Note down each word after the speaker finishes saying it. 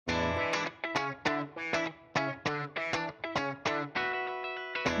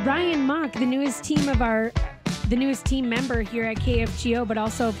Ryan Mauk, the newest team member here at KFGO, but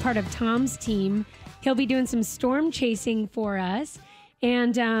also part of Tom's team. He'll be doing some storm chasing for us.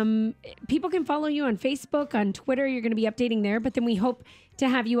 And people can follow you on Facebook, on Twitter. You're going to be updating there. But then we hope to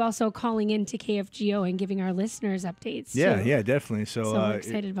have you also calling in to KFGO and giving our listeners updates. Yeah, too. yeah, definitely. So we're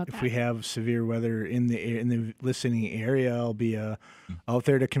excited about that. If we have severe weather in the listening area, I'll be out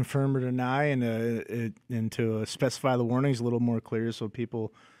there to confirm or deny and to specify the warnings a little more clear so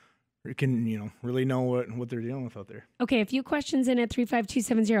people can really know what they're dealing with out there. Okay, a few questions in at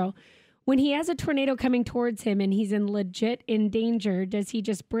 35270. When he has a tornado coming towards him and he's in danger, does he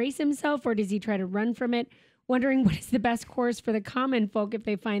just brace himself or does he try to run from it? Wondering what is the best course for the common folk if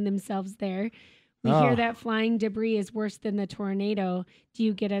they find themselves there. We hear that flying debris is worse than the tornado. Do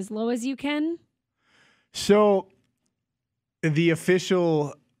you get as low as you can? So the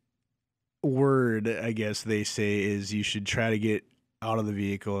official word, I guess they say, is you should try to get out of the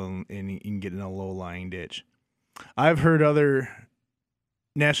vehicle and you can get in a low-lying ditch. I've heard other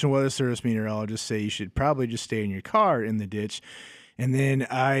National Weather Service meteorologists say you should probably just stay in your car in the ditch. And then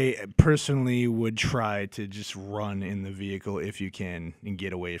I personally would try to just run in the vehicle if you can and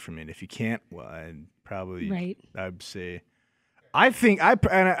get away from it. If you can't, well, I'd say, I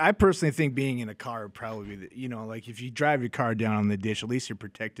personally think being in a car would probably be, like if you drive your car down the ditch, at least you're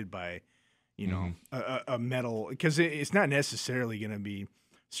protected by, a metal, because it's not necessarily going to be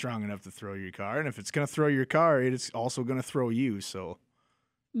strong enough to throw your car. And if it's going to throw your car, it's also going to throw you. So.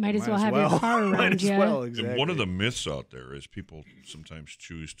 Might as well have your car around you. Well, exactly. And one of the myths out there is people sometimes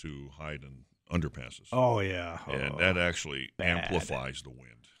choose to hide in underpasses. Oh, yeah. And that actually amplifies the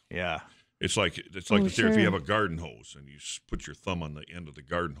wind. Yeah. It's like the theory, if you have a garden hose and you put your thumb on the end of the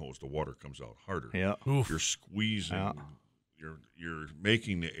garden hose, the water comes out harder. Yeah. You're squeezing, you're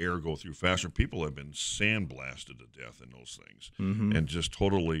making the air go through faster. People have been sandblasted to death in those things and just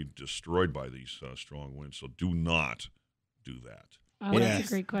totally destroyed by these strong winds. So do not do that. Oh, that's a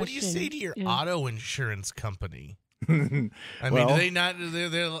great question. What do you say to your auto insurance company? I mean, do they not?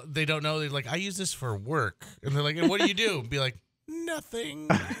 They don't know. They're like, I use this for work, and they're like, and what do you do? Be like, nothing.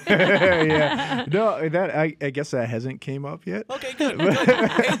 Yeah. No, that I guess that hasn't came up yet. Okay, good.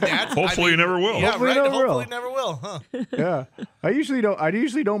 Hey, hopefully, never will. Yeah, hopefully right. Never Hopefully, never will. Huh? Yeah. I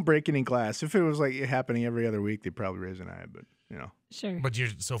usually don't break any glass. If it was like happening every other week, they'd probably raise an eye. But Sure. But you're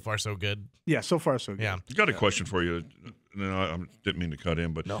so far so good. Yeah, so far so good. Yeah. I got a question for you. No, I didn't mean to cut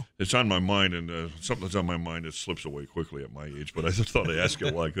in, but it's on my mind, and something that's on my mind that slips away quickly at my age. But I just thought I'd ask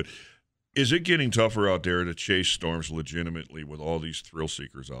it while I could. Is it getting tougher out there to chase storms legitimately with all these thrill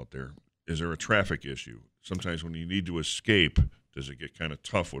seekers out there? Is there a traffic issue? Sometimes when you need to escape, does it get kind of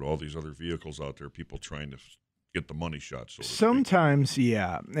tough with all these other vehicles out there, people trying to get the money shot? Sometimes,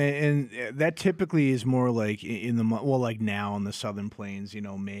 yeah. And that typically is more like like now in the Southern Plains,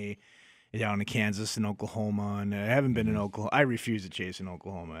 May down in Kansas and Oklahoma. And I haven't been in Oklahoma. I refuse to chase in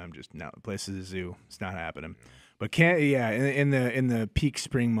Oklahoma. I'm just not. The place is a zoo. It's not happening. Yeah. But in the peak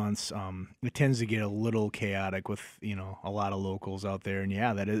spring months, it tends to get a little chaotic with a lot of locals out there, and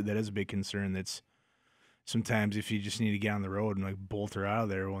that is a big concern. That's sometimes if you just need to get on the road and like bolt her out of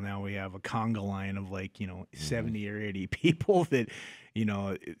there. Well, now we have a conga line of 70 or 80 people that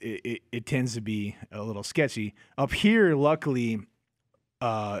it tends to be a little sketchy up here. Luckily,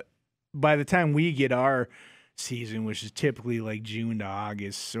 by the time we get our season, which is typically like June to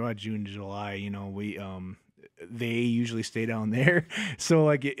August, or June to July, they usually stay down there. So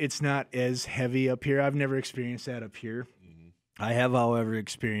it's not as heavy up here. I've never experienced that up here. Mm-hmm. I have, however,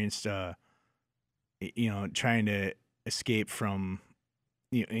 experienced, trying to escape from,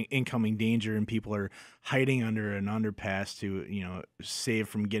 incoming danger, and people are hiding under an underpass to, save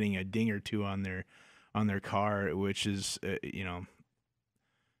from getting a ding or two on their car, which is, a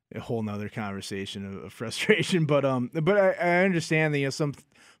whole nother conversation of frustration. But I understand that some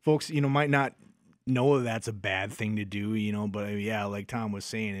folks might not know that's a bad thing to do, but like Tom was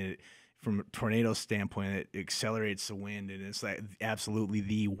saying, it from a tornado standpoint, it accelerates the wind, and it's like absolutely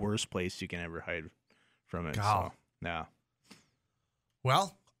the worst place you can ever hide from it. So, yeah.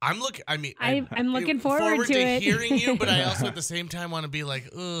 Well, I'm looking forward to it. Hearing you, but I also at the same time want to be like,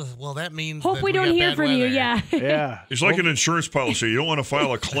 ugh, well, that means hope that we don't hear from you. Yeah. Yeah. It's like an insurance policy. You don't want to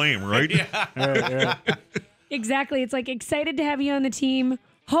file a claim, right? Yeah. Yeah. Exactly. It's like excited to have you on the team.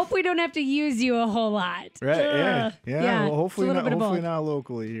 Hope we don't have to use you a whole lot. Right. Yeah. Well, hopefully not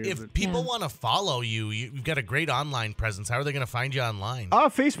locally here. If people want to follow you, you've got a great online presence. How are they going to find you online?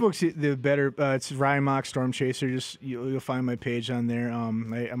 Facebook's the better. It's Ryan Mauk Storm Chaser. Just you'll find my page on there.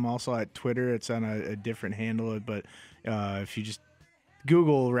 I'm also at Twitter. It's on a different handle, but if you just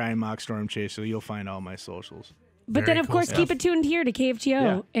Google Ryan Mauk Storm Chaser, you'll find all my socials. But then, of cool course, stuff. keep it tuned here to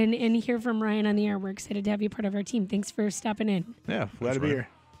KFGO and hear from Ryan on the air. We're excited to have you part of our team. Thanks for stopping in. Yeah, glad to be here.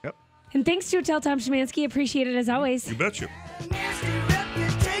 Yep. And thanks to Tell Tom Szymanski. Appreciate it as always. You betcha.